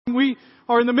We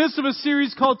are in the midst of a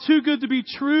series called Too Good to Be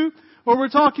True, where we're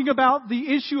talking about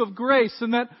the issue of grace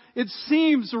and that it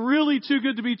seems really too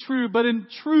good to be true, but in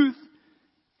truth,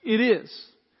 it is.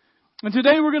 And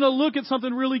today we're going to look at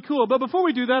something really cool. But before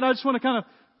we do that, I just want to kind of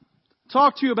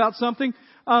talk to you about something.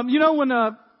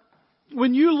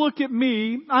 When you look at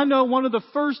me, I know one of the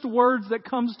first words that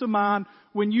comes to mind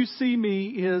when you see me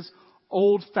is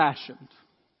old-fashioned.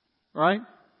 Right?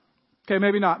 Okay,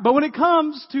 maybe not. But when it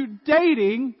comes to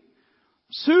dating,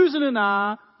 Susan and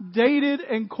I dated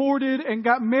and courted and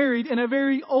got married in a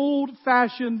very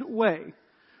old-fashioned way.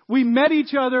 We met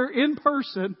each other in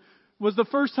person. Was the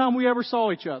first time we ever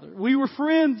saw each other. We were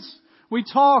friends. We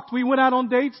talked. We went out on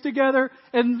dates together.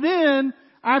 And then,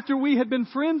 after we had been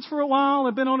friends for a while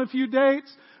and been on a few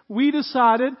dates, we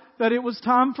decided that it was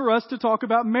time for us to talk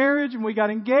about marriage. And we got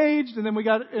engaged. And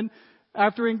then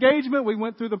after engagement, we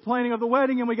went through the planning of the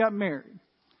wedding and we got married.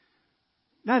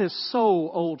 That is so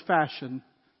old-fashioned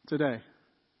today.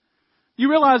 You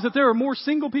realize that there are more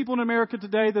single people in America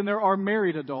today than there are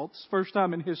married adults. First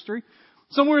time in history.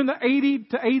 Somewhere in the 80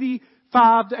 to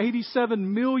 85 to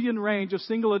 87 million range of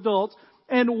single adults.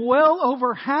 And well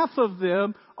over half of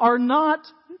them are not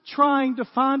trying to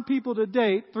find people to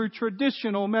date through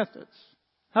traditional methods.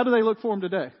 How do they look for them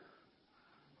today?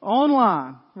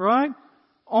 Online, right?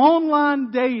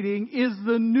 Online dating is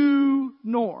the new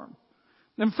norm.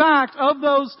 In fact, of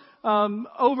those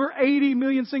over 80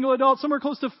 million single adults, somewhere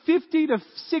close to 50 to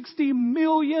 60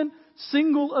 million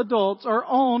single adults are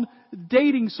on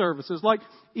dating services like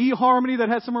eHarmony that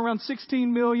has somewhere around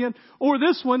 16 million, or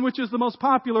this one, which is the most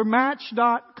popular,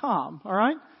 Match.com. All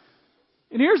right?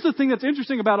 And here's the thing that's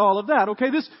interesting about all of that. Okay,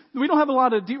 we don't have a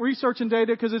lot of research and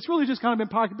data because it's really just kind of been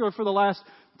popular for the last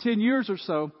 10 years or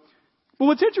so. But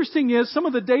what's interesting is some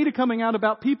of the data coming out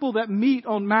about people that meet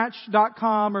on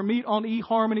Match.com or meet on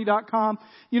eHarmony.com.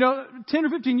 10 or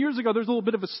 15 years ago, there's a little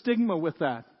bit of a stigma with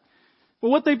that. But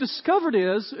what they've discovered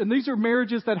is, and these are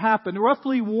marriages that happen,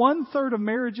 roughly 1/3 of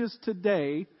marriages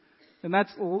today, and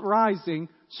that's rising,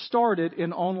 started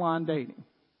in online dating.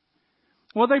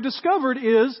 What they've discovered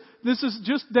is, this is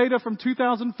just data from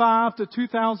 2005 to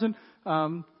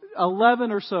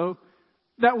 2011 or so,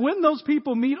 that when those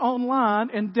people meet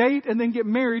online and date and then get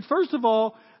married, first of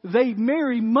all, they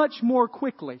marry much more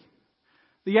quickly.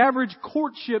 The average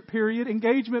courtship period,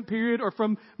 engagement period, or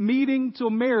from meeting to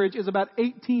marriage is about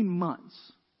 18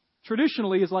 months.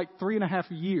 Traditionally, it's like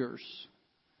 3.5 years.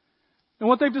 And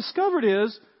what they've discovered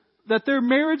is that their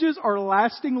marriages are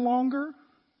lasting longer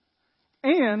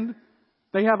and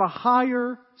they have a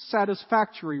higher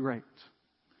satisfactory rate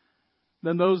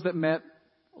than those that met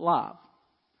live.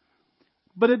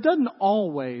 But it doesn't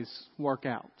always work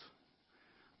out.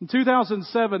 In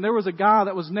 2007, there was a guy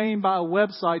that was named by a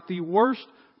website the worst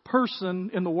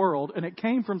person in the world, and it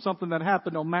came from something that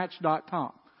happened on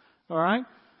Match.com. All right,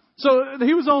 so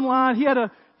he was online. He had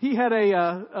a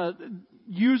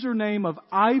username of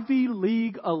Ivy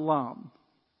League alum.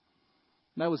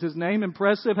 That was his name.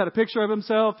 Impressive. Had a picture of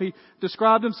himself. He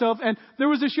described himself. And there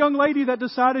was this young lady that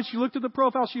decided, she looked at the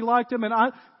profile, she liked him. And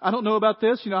I don't know about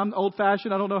this. I'm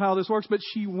old-fashioned. I don't know how this works. But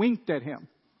she winked at him.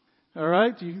 All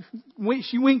right? She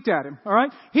winked at him. All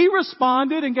right? He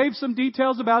responded and gave some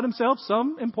details about himself.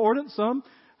 Some important, some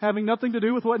having nothing to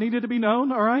do with what needed to be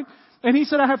known. All right? And he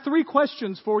said, I have 3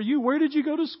 questions for you. Where did you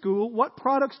go to school? What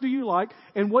products do you like?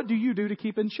 And what do you do to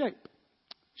keep in shape?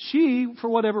 She, for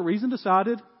whatever reason,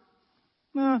 decided,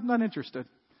 not interested.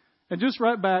 And just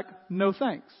write back, no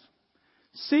thanks.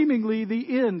 Seemingly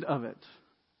the end of it.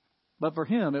 But for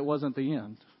him, it wasn't the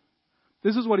end.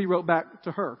 This is what he wrote back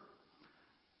to her.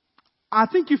 I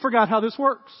think you forgot how this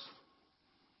works.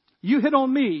 You hit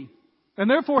on me and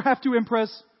therefore have to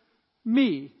impress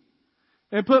me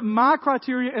and put my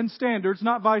criteria and standards,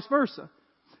 not vice versa.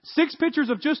 6 pictures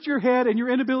of just your head and your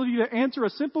inability to answer a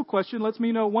simple question lets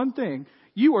me know one thing.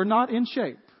 You are not in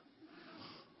shape.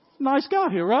 Nice guy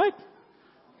here, right?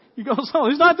 He goes,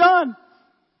 he's not done.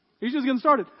 He's just getting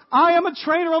started. I am a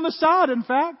trainer on the side, in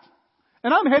fact.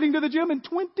 And I'm heading to the gym in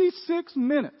 26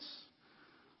 minutes.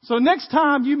 So next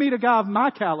time you meet a guy of my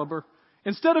caliber,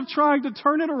 instead of trying to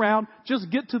turn it around,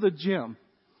 just get to the gym.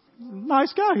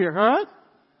 Nice guy here, all right?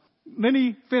 Then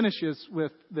he finishes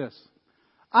with this.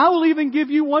 I will even give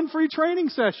you 1 free training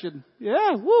session.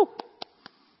 Yeah, woo.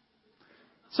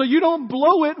 So you don't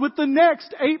blow it with the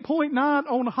next 8.9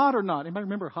 on Hot or Not. Anybody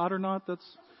remember Hot or Not? That's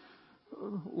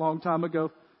a long time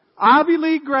ago. Ivy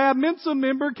League grad, Mensa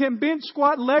member, can bench,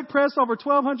 squat, leg press over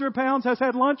 1,200 pounds, has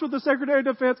had lunch with the Secretary of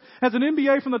Defense, has an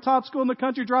MBA from the top school in the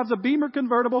country, drives a Beamer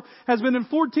convertible, has been in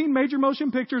 14 major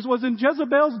motion pictures, was in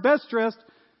Jezebel's Best Dressed,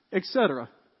 etc.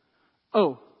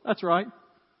 Oh, that's right.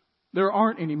 There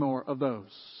aren't any more of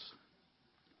those.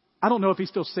 I don't know if he's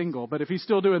still single, but if he's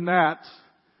still doing that,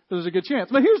 there's a good chance.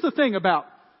 But here's the thing about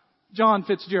John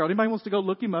Fitzgerald. Anybody wants to go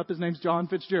look him up? His name's John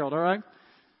Fitzgerald, all right?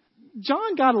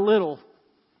 John got a little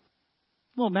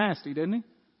nasty, didn't he?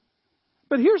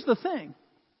 But here's the thing.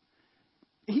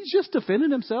 He's just defending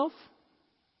himself.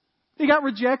 He got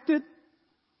rejected.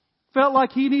 Felt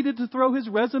like he needed to throw his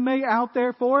resume out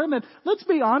there for him. And let's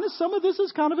be honest, some of this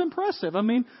is kind of impressive. I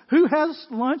mean, who has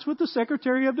lunch with the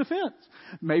Secretary of Defense?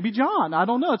 Maybe John. I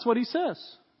don't know. It's what he says.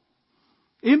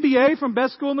 MBA from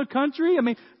best school in the country. I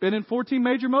mean, been in 14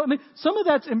 major. I mean, some of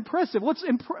that's impressive.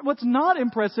 What's not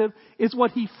impressive is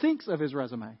what he thinks of his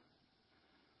resume.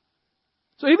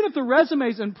 So even if the resume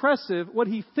is impressive, what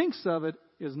he thinks of it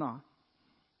is not.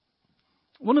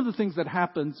 One of the things that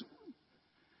happens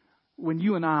when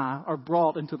you and I are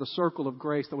brought into the circle of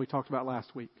grace that we talked about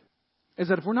last week is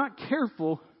that if we're not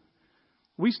careful,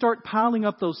 we start piling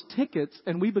up those tickets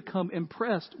and we become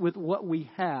impressed with what we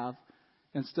have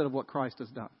instead of what Christ has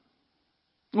done.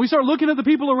 And we start looking at the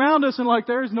people around us and like,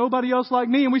 there's nobody else like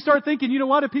me. And we start thinking, you know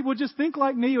what, if people would just think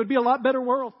like me, it would be a lot better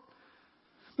world.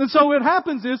 And so what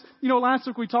happens is, last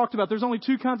week we talked about there's only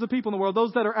two kinds of people in the world.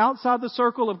 Those that are outside the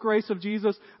circle of grace of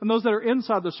Jesus and those that are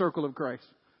inside the circle of grace.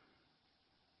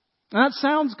 And that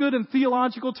sounds good in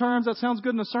theological terms. That sounds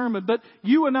good in a sermon. But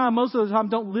you and I, most of the time,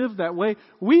 don't live that way.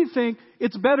 We think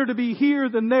it's better to be here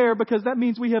than there because that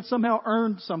means we have somehow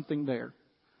earned something there.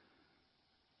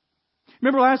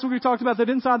 Remember last week we talked about that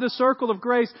inside this circle of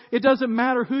grace, it doesn't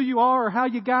matter who you are or how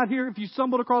you got here, if you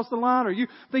stumbled across the line or you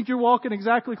think you're walking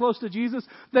exactly close to Jesus,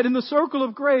 that in the circle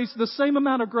of grace, the same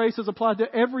amount of grace is applied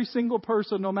to every single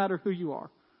person, no matter who you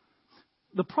are.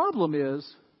 The problem is,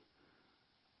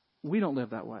 we don't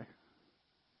live that way.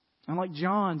 And like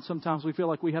John, sometimes we feel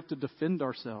like we have to defend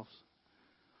ourselves.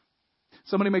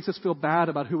 Somebody makes us feel bad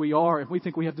about who we are, and we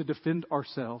think we have to defend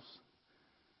ourselves.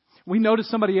 We notice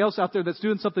somebody else out there that's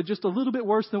doing something just a little bit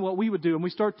worse than what we would do, and we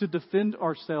start to defend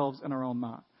ourselves in our own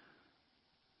mind.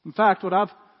 In fact, what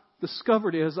I've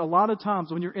discovered is a lot of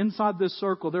times when you're inside this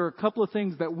circle, there are a couple of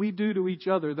things that we do to each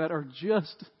other that are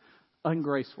just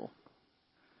ungraceful.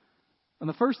 And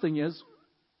the first thing is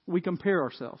we compare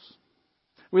ourselves.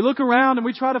 We look around and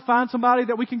we try to find somebody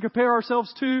that we can compare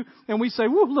ourselves to, and we say,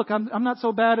 "Whoa, look, I'm not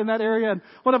so bad in that area." And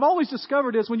what I've always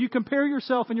discovered is when you compare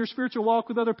yourself in your spiritual walk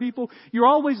with other people, you're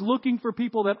always looking for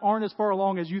people that aren't as far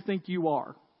along as you think you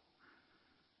are.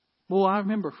 Well, I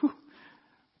remember,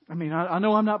 I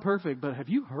know I'm not perfect, but have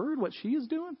you heard what she is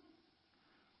doing?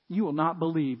 You will not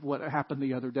believe what happened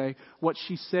the other day, what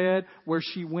she said, where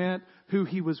she went, who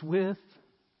he was with.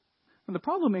 And the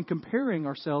problem in comparing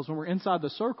ourselves when we're inside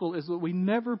the circle is that we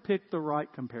never pick the right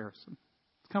comparison.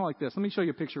 It's kind of like this. Let me show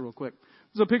you a picture real quick.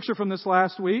 There's a picture from this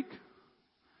last week.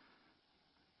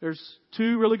 There's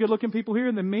two really good looking people here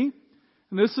and then me.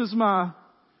 And this is my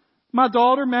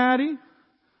daughter, Maddie.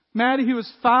 Maddie, who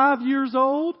is 5 years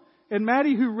old, and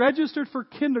Maddie, who registered for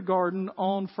kindergarten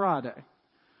on Friday.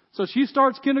 So she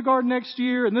starts kindergarten next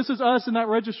year, and this is us in that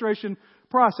registration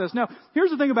process. Now, here's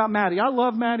the thing about Maddie. I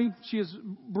love Maddie. She is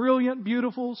brilliant,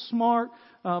 beautiful, smart,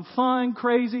 fun,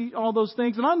 crazy, all those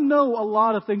things. And I know a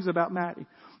lot of things about Maddie.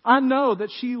 I know that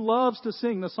she loves to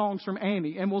sing the songs from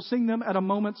Annie and will sing them at a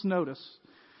moment's notice.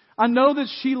 I know that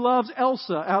she loves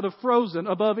Elsa out of Frozen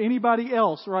above anybody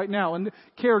else right now and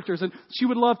characters, and she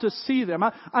would love to see them.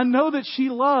 I know that she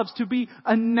loves to be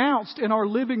announced in our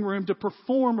living room to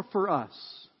perform for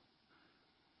us.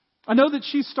 I know that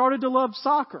she started to love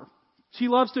soccer. She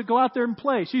loves to go out there and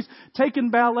play. She's taken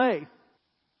ballet.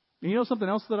 And you know something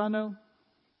else that I know?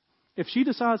 If she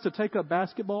decides to take up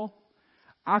basketball,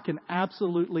 I can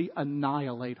absolutely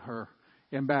annihilate her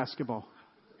in basketball.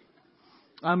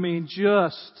 I mean,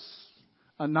 just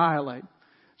annihilate.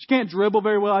 She can't dribble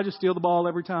very well. I just steal the ball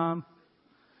every time.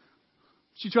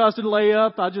 She tries to lay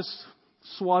up. I just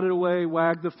swat it away,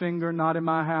 wag the finger, not in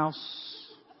my house.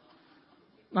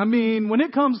 I mean, when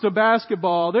it comes to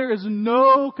basketball, there is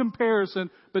no comparison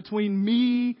between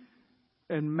me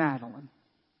and Madeline.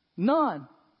 None.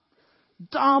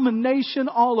 Domination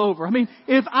all over. I mean,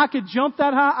 if I could jump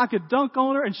that high, I could dunk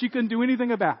on her and she couldn't do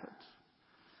anything about it.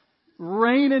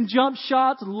 Rain and jump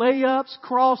shots, layups,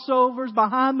 crossovers,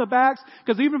 behind the backs,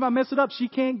 because even if I mess it up, she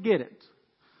can't get it.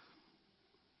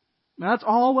 Now, that's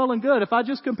all well and good. If I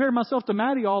just compare myself to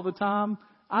Maddie all the time,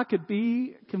 I could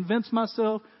convince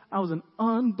myself I was an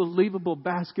unbelievable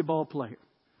basketball player.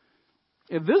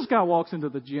 If this guy walks into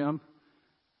the gym,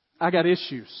 I got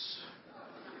issues.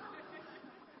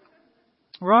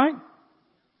 Right?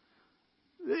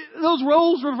 Those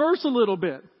roles reverse a little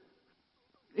bit.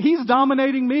 He's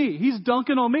dominating me. He's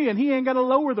dunking on me, and he ain't got to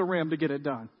lower the rim to get it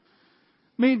done.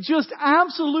 I mean, just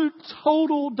absolute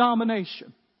total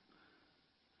domination.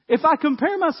 If I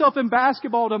compare myself in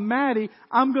basketball to Maddie,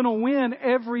 I'm going to win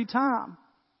every time.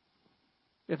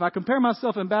 If I compare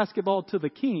myself in basketball to the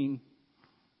king,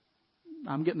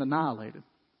 I'm getting annihilated.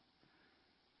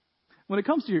 When it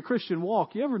comes to your Christian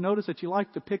walk, you ever notice that you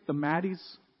like to pick the Maddies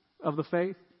of the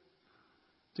faith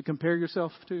to compare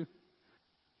yourself to?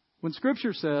 When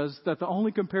Scripture says that the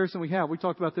only comparison we have, we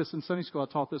talked about this in Sunday school,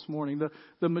 I taught this morning,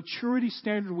 the maturity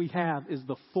standard we have is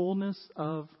the fullness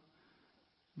of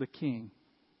the King.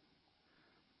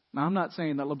 Now, I'm not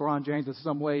saying that LeBron James is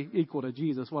some way equal to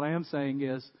Jesus. What I am saying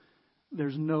is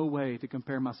there's no way to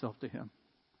compare myself to him.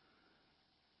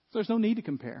 So there's no need to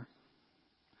compare.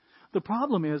 The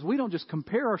problem is we don't just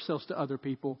compare ourselves to other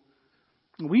people.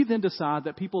 We then decide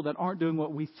that people that aren't doing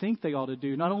what we think they ought to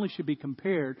do not only should be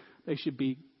compared, they should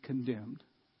be condemned.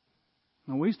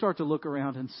 And we start to look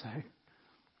around and say,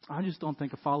 I just don't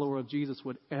think a follower of Jesus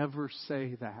would ever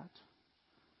say that.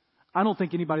 I don't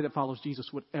think anybody that follows Jesus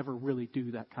would ever really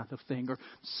do that kind of thing or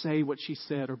say what she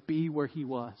said or be where he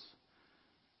was.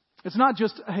 It's not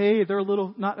just, hey, they're a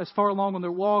little not as far along on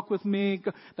their walk with me.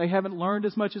 They haven't learned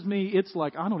as much as me. It's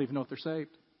like, I don't even know if they're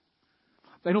saved.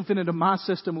 They don't fit into my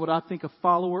system what I think a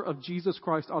follower of Jesus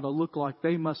Christ ought to look like.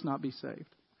 They must not be saved.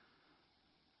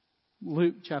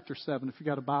 Luke chapter 7. If you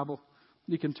got a Bible,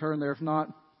 you can turn there. If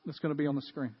not, it's going to be on the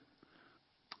screen.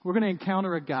 We're going to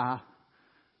encounter a guy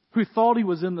who thought he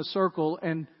was in the circle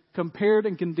and compared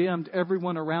and condemned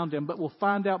everyone around him. But we'll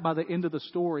find out by the end of the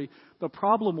story, the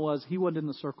problem was he wasn't in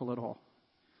the circle at all.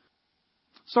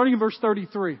 Starting in verse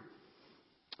 33.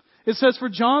 It says, for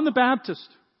John the Baptist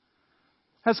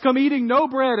has come eating no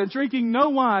bread and drinking no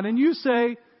wine. And you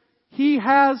say, he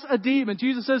has a demon.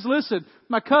 Jesus says, listen,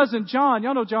 my cousin John,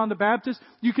 y'all know John the Baptist,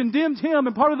 you condemned him.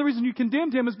 And part of the reason you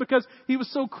condemned him is because he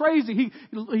was so crazy.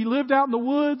 He lived out in the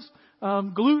woods,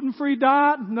 gluten-free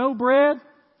diet, no bread,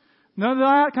 none of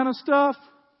that kind of stuff.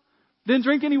 Didn't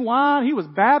drink any wine. He was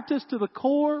Baptist to the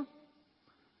core.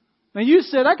 And you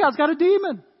said, that guy's got a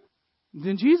demon. And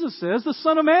then Jesus says, the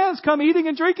Son of Man's come eating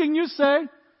and drinking. You say,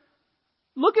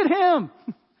 look at him.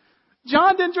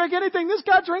 John didn't drink anything. This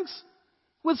guy drinks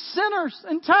with sinners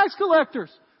and tax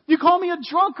collectors. You call me a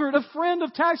drunkard, a friend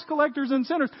of tax collectors and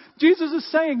sinners. Jesus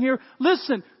is saying here,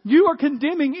 listen, you are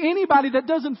condemning anybody that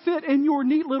doesn't fit in your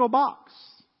neat little box.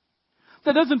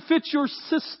 That doesn't fit your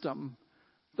system.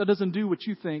 That doesn't do what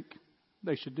you think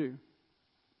they should do.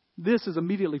 This is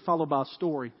immediately followed by a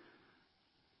story.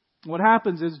 What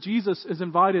happens is Jesus is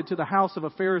invited to the house of a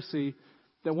Pharisee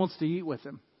that wants to eat with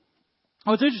him.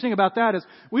 What's interesting about that is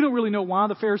we don't really know why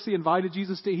the Pharisee invited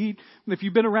Jesus to eat. And if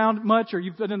you've been around much or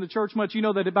you've been in the church much, you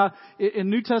know that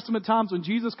in New Testament times when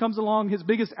Jesus comes along, his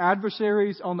biggest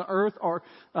adversaries on the earth are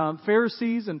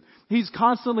Pharisees. And he's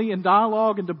constantly in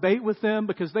dialogue and debate with them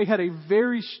because they had a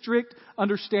very strict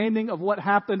understanding of what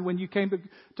happened when you came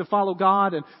to follow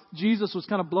God. And Jesus was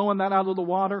kind of blowing that out of the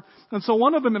water. And so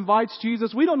one of them invites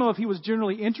Jesus. We don't know if he was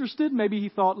generally interested. Maybe he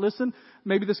thought, listen,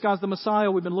 maybe this guy's the Messiah.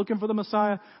 We've been looking for the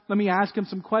Messiah. Let me ask him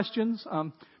some questions.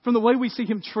 From the way we see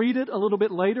him treated a little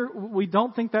bit later, we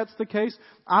don't think that's the case.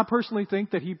 I personally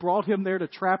think that he brought him there to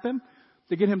trap him,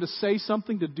 to get him to say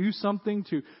something, to do something,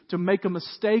 to make a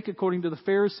mistake according to the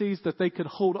Pharisees, that they could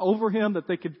hold over him, that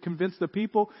they could convince the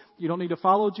people, you don't need to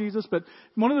follow Jesus. But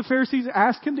one of the Pharisees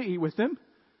asked him to eat with him,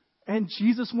 and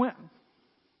Jesus went.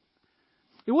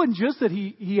 It wasn't just that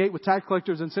he ate with tax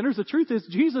collectors and sinners. The truth is,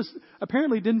 Jesus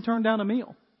apparently didn't turn down a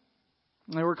meal.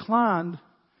 They reclined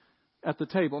at the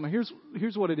table. Now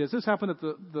here's what it is. This happened at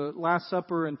the Last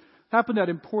Supper and happened at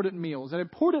important meals. At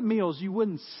important meals, you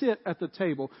wouldn't sit at the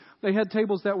table. They had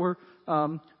tables that were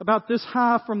about this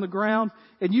high from the ground,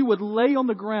 and you would lay on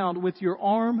the ground with your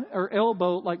arm or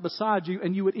elbow like beside you,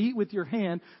 and you would eat with your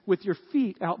hand with your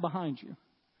feet out behind you.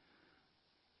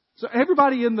 So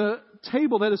everybody in the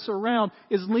table that is around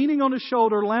is leaning on his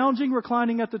shoulder, lounging,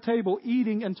 reclining at the table,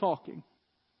 eating and talking.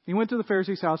 He went to the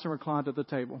Pharisee's house and reclined at the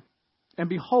table. And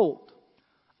behold,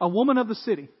 a woman of the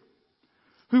city,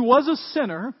 who was a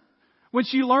sinner, when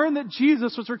she learned that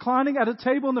Jesus was reclining at a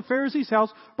table in the Pharisee's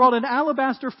house, brought an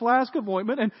alabaster flask of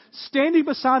ointment, and standing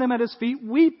beside him at his feet,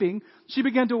 weeping, she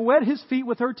began to wet his feet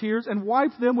with her tears and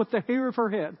wiped them with the hair of her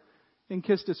head and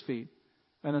kissed his feet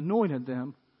and anointed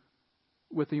them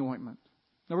with the ointment.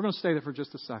 Now we're going to stay there for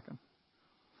just a second.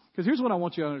 Because here's what I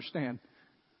want you to understand.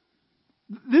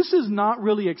 This is not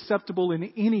really acceptable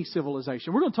in any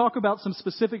civilization. We're going to talk about some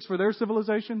specifics for their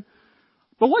civilization.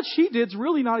 But what she did is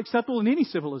really not acceptable in any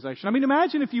civilization. I mean,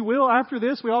 imagine, if you will, after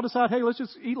this, we all decide, hey, let's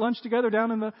just eat lunch together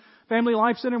down in the Family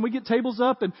Life Center. And we get tables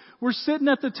up and we're sitting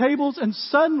at the tables, and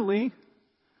suddenly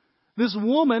This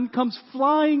woman comes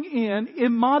flying in,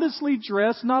 immodestly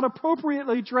dressed, not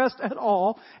appropriately dressed at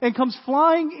all, and comes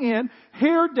flying in,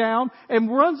 hair down,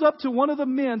 and runs up to one of the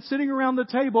men sitting around the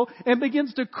table and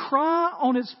begins to cry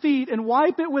on his feet and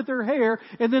wipe it with her hair,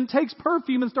 and then takes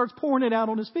perfume and starts pouring it out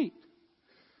on his feet.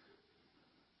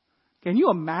 Can you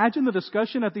imagine the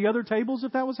discussion at the other tables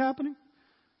if that was happening?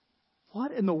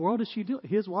 What in the world is she doing?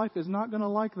 His wife is not going to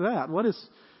like that.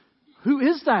 Who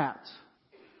is that?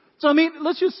 So, I mean,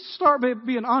 let's just start by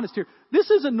being honest here. This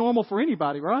isn't normal for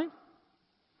anybody, right?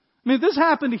 I mean, if this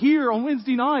happened here on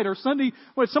Wednesday night or Sunday,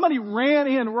 when somebody ran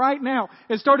in right now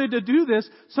and started to do this,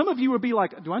 some of you would be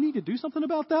like, do I need to do something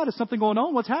about that? Is something going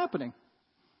on? What's happening?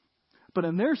 But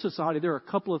in their society, there are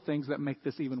a couple of things that make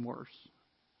this even worse.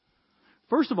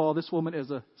 First of all, this woman is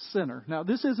a sinner. Now,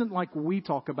 this isn't like we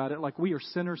talk about it, like we are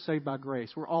sinners saved by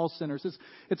grace. We're all sinners.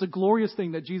 It's a glorious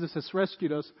thing that Jesus has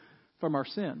rescued us from our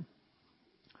sin.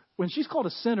 When she's called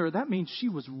a sinner, that means she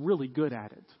was really good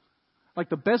at it. Like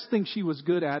the best thing she was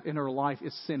good at in her life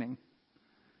is sinning.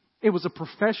 It was a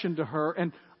profession to her,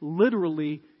 and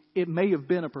literally, it may have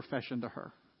been a profession to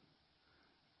her.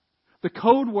 The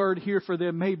code word here for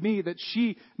them may be that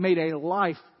she made a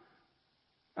life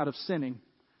out of sinning.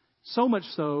 So much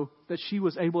so that she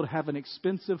was able to have an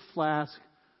expensive flask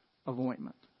of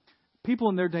ointment. People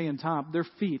in their day and time, their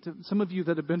feet, some of you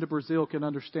that have been to Brazil can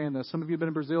understand this. Some of you have been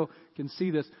in Brazil can see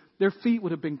this. Their feet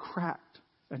would have been cracked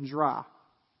and dry.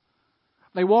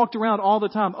 They walked around all the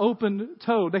time,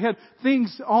 open-toed. They had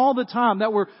things all the time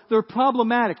they're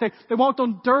problematic. They walked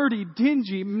on dirty,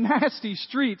 dingy, nasty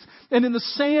streets. And in the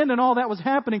sand and all that was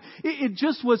happening, it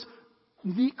just was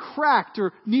cracked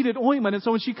or needed ointment. And so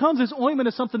when she comes, this ointment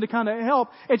is something to kind of help.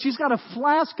 And she's got a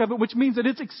flask of it, which means that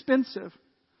it's expensive.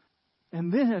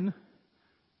 And then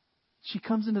she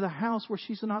comes into the house where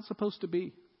she's not supposed to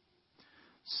be.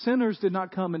 Sinners did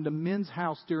not come into men's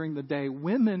house during the day.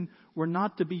 Women were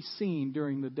not to be seen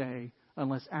during the day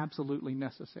unless absolutely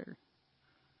necessary.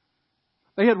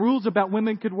 They had rules about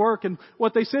women could work, and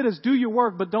what they said is do your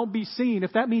work, but don't be seen.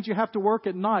 If that means you have to work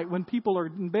at night when people are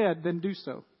in bed, then do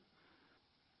so.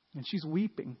 And she's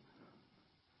weeping.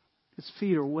 His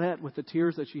feet are wet with the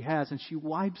tears that she has, and she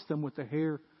wipes them with the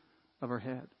hair of her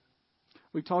head.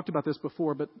 We've talked about this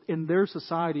before, but in their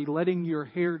society, letting your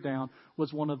hair down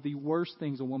was one of the worst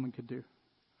things a woman could do.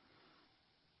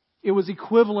 It was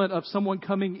equivalent of someone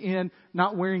coming in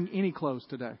not wearing any clothes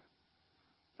today.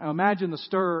 Now imagine the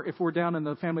stir if we're down in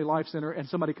the Family Life Center and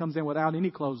somebody comes in without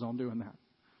any clothes on doing that.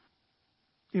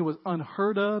 It was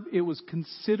unheard of. It was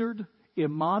considered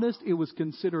immodest. It was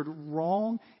considered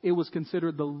wrong. It was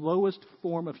considered the lowest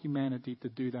form of humanity to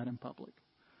do that in public.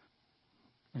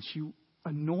 And she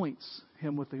anoints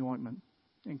him with the ointment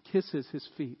and kisses his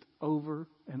feet over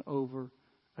and over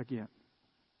again.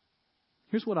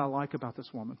 Here's what I like about this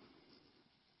woman.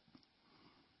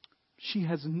 She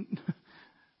has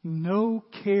no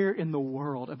care in the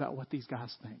world about what these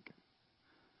guys think.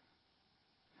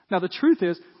 Now, the truth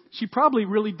is, she probably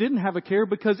really didn't have a care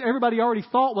because everybody already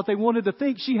thought what they wanted to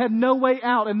think. She had no way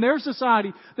out. In their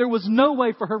society, there was no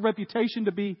way for her reputation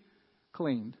to be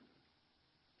cleaned.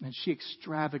 And she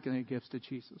extravagantly gives to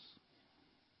Jesus.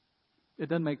 It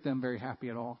doesn't make them very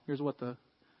happy at all. Here's what the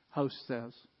host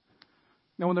says.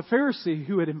 Now, when the Pharisee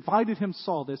who had invited him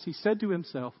saw this, he said to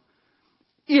himself,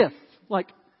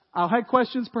 I had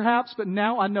questions perhaps, but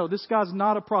now I know this guy's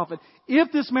not a prophet.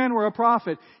 If this man were a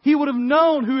prophet, he would have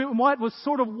known what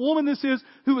sort of woman this is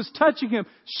who was touching him.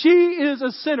 She is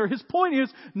a sinner. His point is,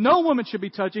 no woman should be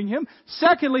touching him.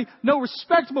 Secondly, no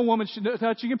respectable woman should be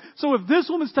touching him. So if this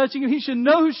woman's touching him, he should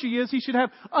know who she is. He should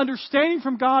have understanding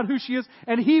from God who she is,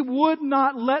 and he would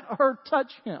not let her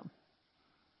touch him.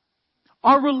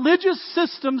 Our religious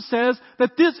system says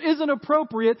that this isn't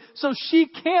appropriate, so she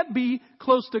can't be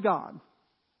close to God.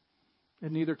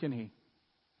 And neither can he.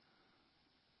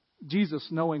 Jesus,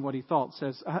 knowing what he thought,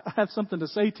 says, I have something to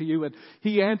say to you. And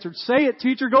he answered, say it,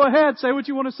 teacher, go ahead, say what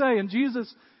you want to say. And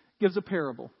Jesus gives a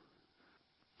parable.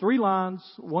 3 lines,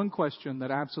 1 question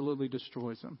that absolutely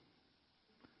destroys him.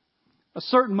 A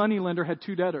certain moneylender had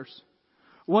 2 debtors.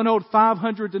 One owed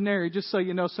 500 denarii, just so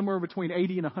you know, somewhere between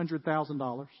 $80,000 and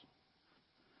 $100,000.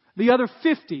 The other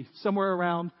 50, somewhere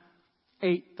around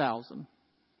 8,000.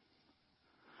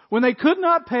 When they could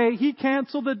not pay, he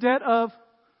canceled the debt of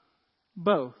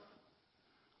both.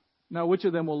 Now, which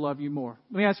of them will love you more?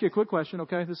 Let me ask you a quick question,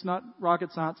 okay? This is not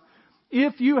rocket science.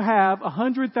 If you have a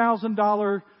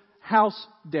 $100,000 house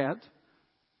debt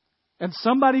and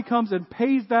somebody comes and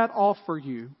pays that off for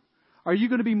you, are you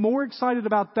going to be more excited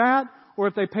about that or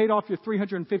if they paid off your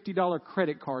 $350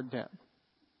 credit card debt?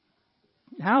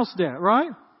 House debt,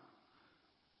 right?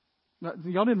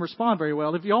 Y'all didn't respond very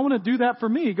well. If y'all want to do that for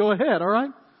me, go ahead, all right?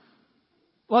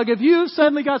 Like if you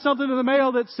suddenly got something in the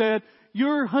mail that said,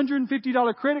 your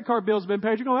 $150 credit card bill's been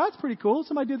paid, you go, that's pretty cool.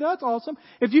 Somebody did that. That's awesome.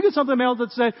 If you get something in the mail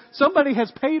that said, somebody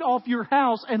has paid off your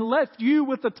house and left you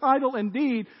with the title and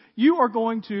deed, you are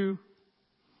going to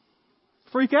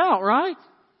freak out, right?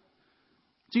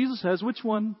 Jesus says, which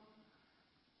one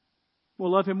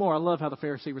will love him more? I love how the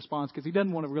Pharisee responds because he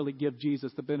doesn't want to really give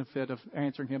Jesus the benefit of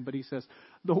answering him, but he says,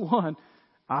 the one,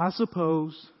 I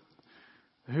suppose,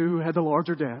 who had the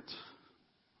larger debt.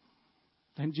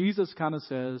 And Jesus kind of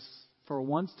says, for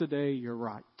once today, you're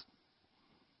right.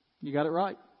 You got it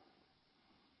right.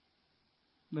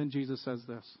 Then Jesus says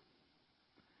this.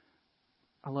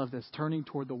 I love this. Turning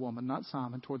toward the woman, not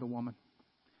Simon, toward the woman.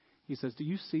 He says, do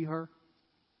you see her?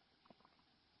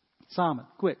 Simon,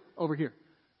 quick, over here.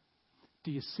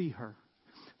 Do you see her?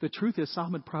 The truth is,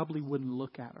 Simon probably wouldn't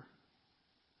look at her.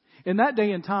 In that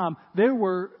day and time, there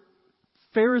were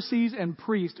Pharisees and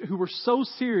priests who were so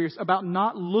serious about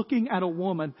not looking at a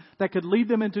woman that could lead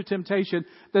them into temptation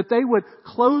that they would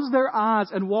close their eyes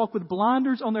and walk with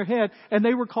blinders on their head, and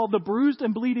they were called the bruised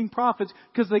and bleeding prophets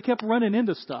because they kept running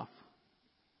into stuff.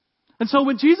 And so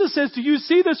when Jesus says, do you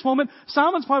see this woman?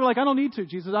 Simon's probably like, I don't need to,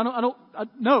 Jesus. I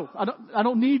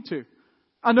don't need to.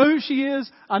 I know who she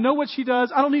is. I know what she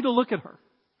does. I don't need to look at her.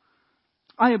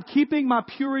 I am keeping my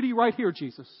purity right here,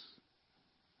 Jesus.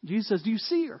 Jesus says, do you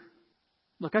see her?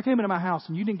 Look, I came into my house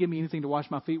and you didn't give me anything to wash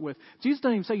my feet with. Jesus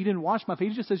doesn't even say you didn't wash my feet.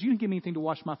 He just says you didn't give me anything to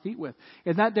wash my feet with.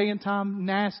 In that day and time,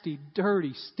 nasty,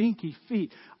 dirty, stinky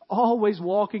feet. Always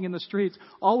walking in the streets.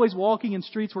 Always walking in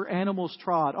streets where animals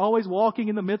trod. Always walking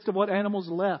in the midst of what animals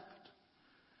left.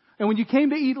 And when you came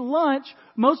to eat lunch,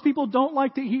 most people don't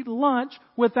like to eat lunch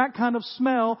with that kind of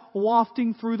smell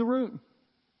wafting through the room.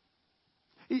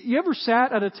 You ever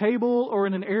sat at a table or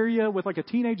in an area with like a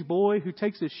teenage boy who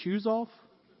takes his shoes off?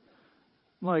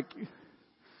 Like,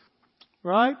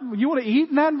 right? You want to eat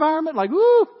in that environment? Like,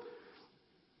 woo!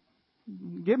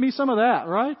 Get me some of that,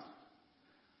 right?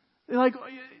 Like,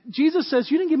 Jesus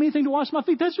says, you didn't give me anything to wash my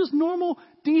feet. That's just normal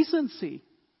decency.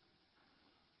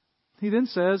 He then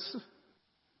says,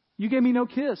 you gave me no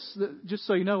kiss. Just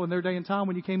so you know, in their day and time,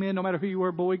 when you came in, no matter who you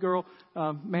were, boy, girl,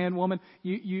 man, woman,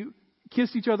 you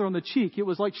kissed each other on the cheek. It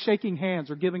was like shaking hands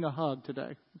or giving a hug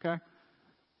today, okay?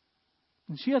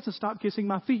 And she has to stop kissing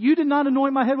my feet. You did not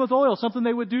anoint my head with oil, something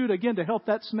they would do to help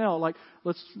that smell. Like,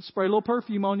 let's spray a little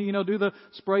perfume on you, do the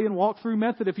spray and walk through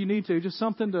method if you need to. Just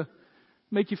something to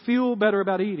make you feel better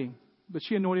about eating. But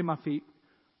she anointed my feet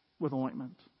with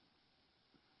ointment.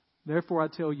 Therefore, I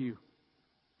tell you,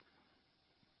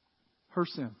 her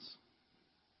sins,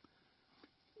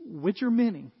 which are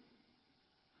many,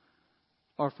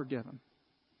 are forgiven.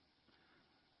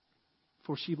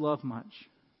 For she loved much.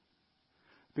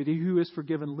 But he who is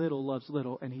forgiven little loves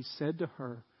little. And he said to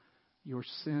her, your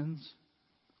sins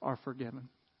are forgiven.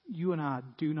 You and I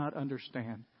do not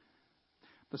understand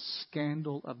the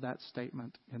scandal of that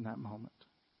statement in that moment.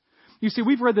 You see,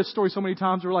 we've read this story so many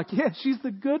times. We're like, yeah, she's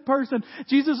the good person.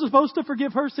 Jesus is supposed to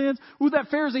forgive her sins. Ooh, that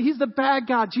Pharisee, he's the bad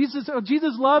guy. Jesus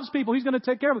loves people. He's going to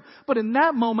take care of them. But in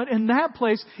that moment, in that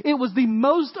place, it was the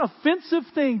most offensive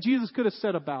thing Jesus could have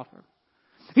said about her.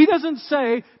 He doesn't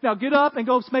say, now get up and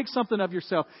go make something of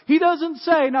yourself. He doesn't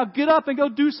say, now get up and go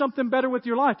do something better with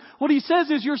your life. What he says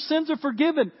is your sins are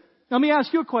forgiven. Now, let me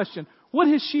ask you a question. What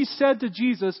has she said to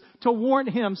Jesus to warrant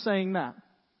him saying that?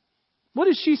 What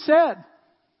has she said?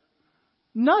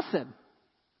 Nothing.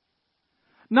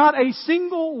 Not a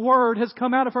single word has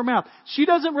come out of her mouth. She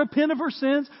doesn't repent of her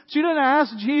sins. She doesn't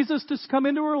ask Jesus to come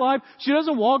into her life. She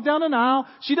doesn't walk down an aisle.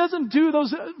 She doesn't do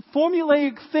those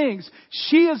formulaic things.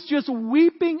 She is just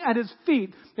weeping at his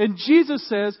feet. And Jesus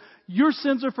says, your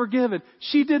sins are forgiven.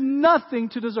 She did nothing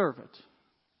to deserve it.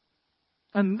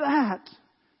 And that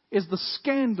is the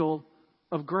scandal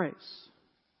of grace.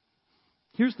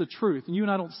 Here's the truth. And you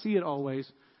and I don't see it always.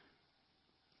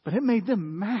 But it made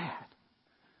them mad.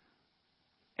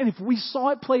 And if we saw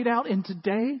it played out in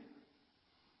today,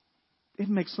 it'd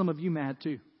make some of you mad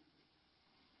too.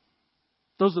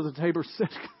 Those are the neighbors said,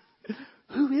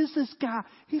 who is this guy?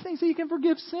 He thinks he can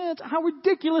forgive sins. How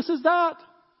ridiculous is that?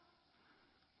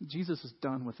 Jesus is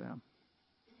done with them.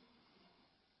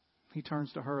 He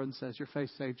turns to her and says, your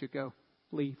faith saved you. Go.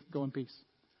 Leave. Go in peace.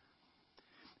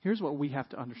 Here's what we have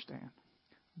to understand.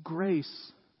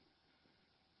 Grace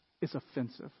is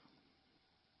offensive.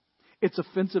 It's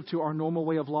offensive to our normal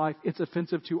way of life. It's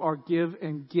offensive to our give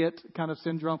and get kind of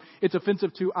syndrome. It's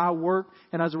offensive to I work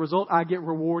and as a result I get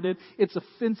rewarded. It's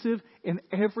offensive in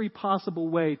every possible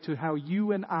way to how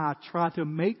you and I try to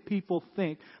make people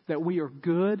think that we are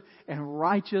good and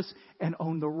righteous and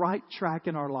on the right track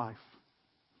in our life.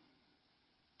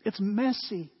 It's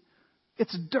messy.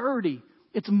 It's dirty.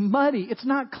 It's muddy. It's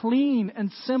not clean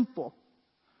and simple.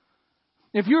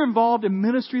 If you're involved in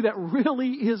ministry that really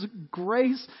is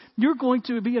grace, you're going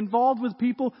to be involved with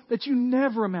people that you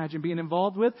never imagined being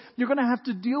involved with. You're going to have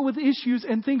to deal with issues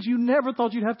and things you never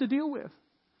thought you'd have to deal with.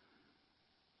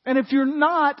 And if you're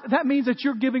not, that means that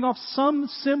you're giving off some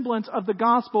semblance of the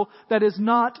gospel that is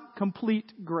not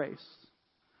complete grace.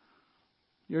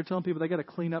 You're telling people they got to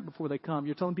clean up before they come.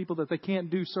 You're telling people that they can't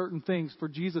do certain things for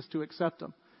Jesus to accept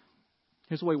them.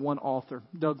 Here's the way one author,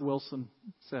 Doug Wilson,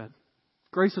 said.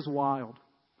 Grace is wild.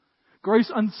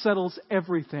 Grace unsettles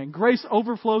everything. Grace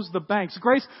overflows the banks.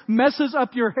 Grace messes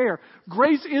up your hair.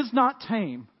 Grace is not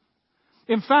tame.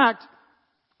 In fact,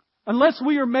 unless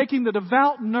we are making the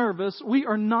devout nervous, we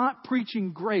are not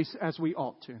preaching grace as we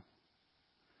ought to.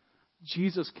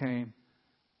 Jesus came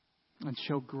and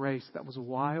showed grace that was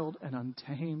wild and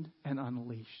untamed and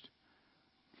unleashed.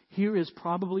 Here is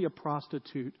probably a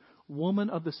prostitute, woman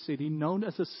of the city, known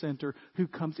as a sinner, who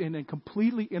comes in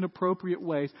completely inappropriate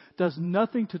ways, does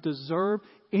nothing to deserve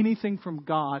anything from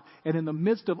God. And in the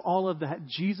midst of all of that,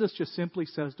 Jesus just simply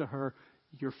says to her,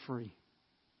 "You're free."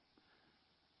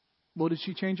 Well, did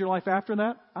she change her life after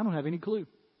that? I don't have any clue.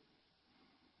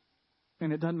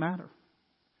 And it doesn't matter.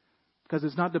 Because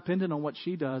it's not dependent on what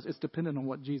she does. It's dependent on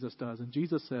what Jesus does. And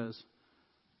Jesus says,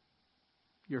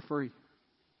 "You're free.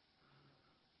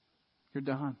 You're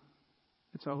done.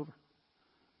 It's over."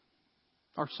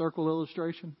 Our circle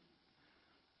illustration.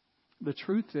 The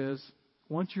truth is,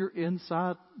 once you're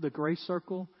inside the grace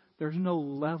circle, there's no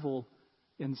level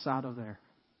inside of there.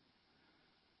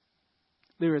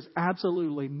 There is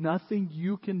absolutely nothing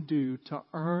you can do to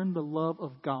earn the love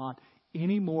of God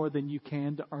any more than you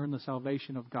can to earn the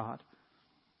salvation of God.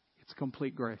 It's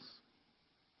complete grace.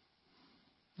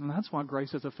 And that's why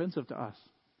grace is offensive to us.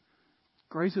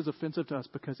 Grace is offensive to us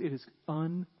because it is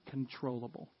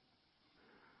uncontrollable.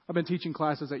 I've been teaching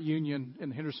classes at Union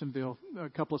in Hendersonville a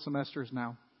couple of semesters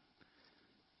now.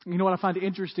 You know what I find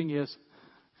interesting is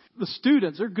the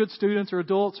students, they're good students or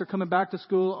adults, are coming back to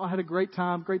school. I had a great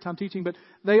time teaching, but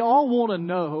they all want to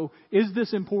know, is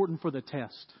this important for the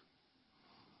test?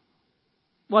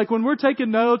 Like when we're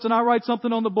taking notes and I write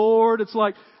something on the board, it's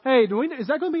like, hey, is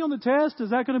that going to be on the test? Is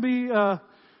that going to be,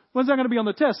 when's that going to be on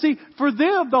the test? See, for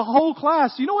them, the whole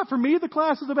class, you know what for me the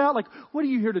class is about? Like, what are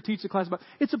you here to teach the class about?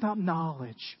 It's about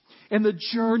knowledge and the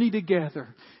journey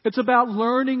together. It's about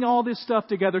learning all this stuff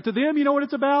together. To them, you know what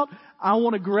it's about? I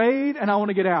want to grade and I want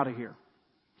to get out of here.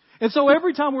 And so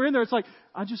every time we're in there, it's like,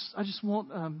 I just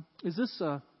want, is this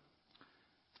on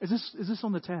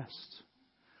the test?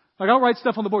 Like I'll write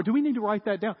stuff on the board. Do we need to write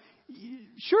that down?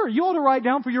 Sure, you ought to write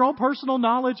down for your own personal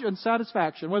knowledge and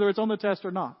satisfaction, whether it's on the test or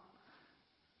not.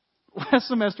 Last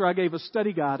semester, I gave a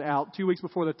study guide out 2 weeks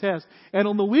before the test. And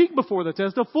on the week before the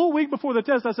test, a full week before the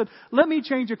test, I said, let me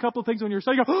change a couple of things on your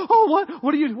study guide. Oh, what?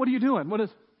 What are you doing?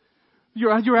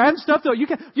 You're adding stuff to,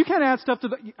 you can't add stuff to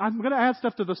I'm going to add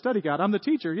stuff to the study guide. I'm the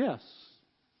teacher, yes.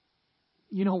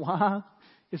 You know why?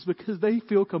 It's because they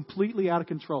feel completely out of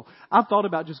control. I've thought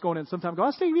about just going in sometime and go,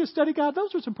 I gave you a study guide.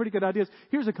 Those are some pretty good ideas.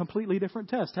 Here's a completely different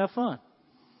test. Have fun.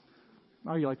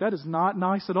 Oh, you're like, that is not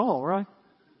nice at all, right?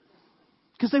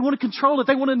 Because they want to control it.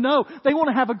 They want to know. They want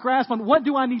to have a grasp on what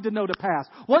do I need to know to pass?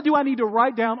 What do I need to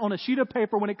write down on a sheet of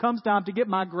paper when it comes down to get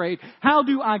my grade? How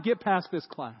do I get past this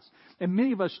class? And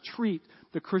many of us treat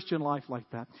the Christian life like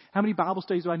that. How many Bible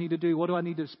studies do I need to do? What do I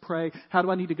need to pray? How do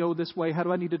I need to go this way? How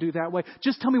do I need to do that way?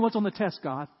 Just tell me what's on the test,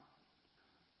 God.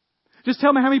 Just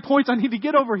tell me how many points I need to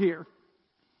get over here.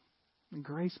 And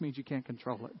grace means you can't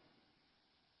control it.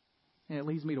 And it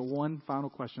leads me to one final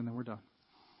question, then we're done.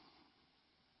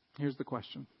 Here's the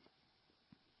question.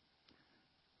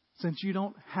 Since you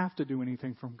don't have to do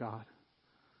anything from God,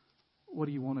 what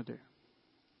do you want to do?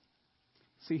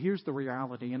 See, here's the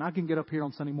reality. And I can get up here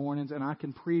on Sunday mornings and I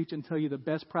can preach and tell you the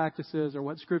best practices or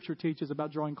what Scripture teaches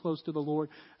about drawing close to the Lord,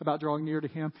 about drawing near to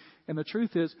Him. And the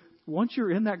truth is, once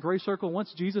you're in that grace circle,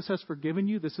 once Jesus has forgiven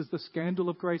you, this is the scandal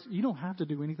of grace, you don't have to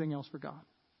do anything else for God.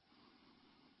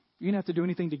 You don't have to do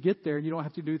anything to get there, and you don't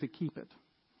have to do to keep it.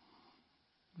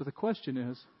 But the question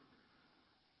is,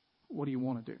 what do you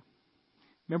want to do?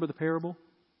 Remember the parable?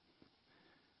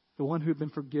 The one who had been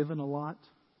forgiven a lot.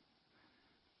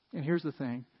 And here's the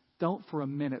thing. Don't for a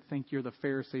minute think you're the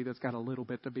Pharisee that's got a little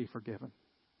bit to be forgiven.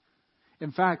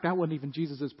 In fact, that wasn't even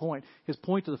Jesus' point. His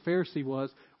point to the Pharisee was,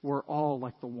 we're all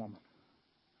like the woman.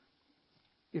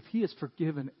 If He has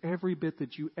forgiven every bit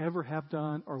that you ever have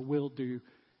done or will do,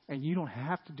 and you don't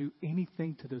have to do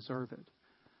anything to deserve it,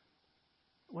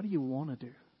 what do you want to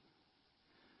do?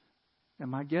 And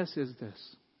my guess is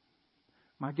this.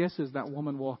 My guess is that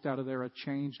woman walked out of there a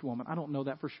changed woman. I don't know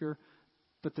that for sure,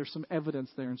 but there's some evidence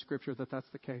there in Scripture that that's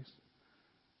the case.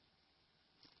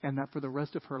 And that for the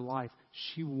rest of her life,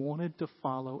 she wanted to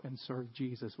follow and serve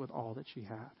Jesus with all that she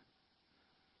had.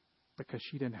 Because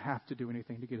she didn't have to do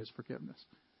anything to get His forgiveness.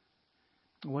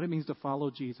 And what it means to follow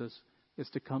Jesus is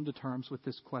to come to terms with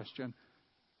this question: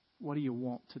 what do you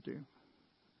want to do?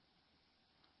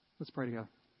 Let's pray together.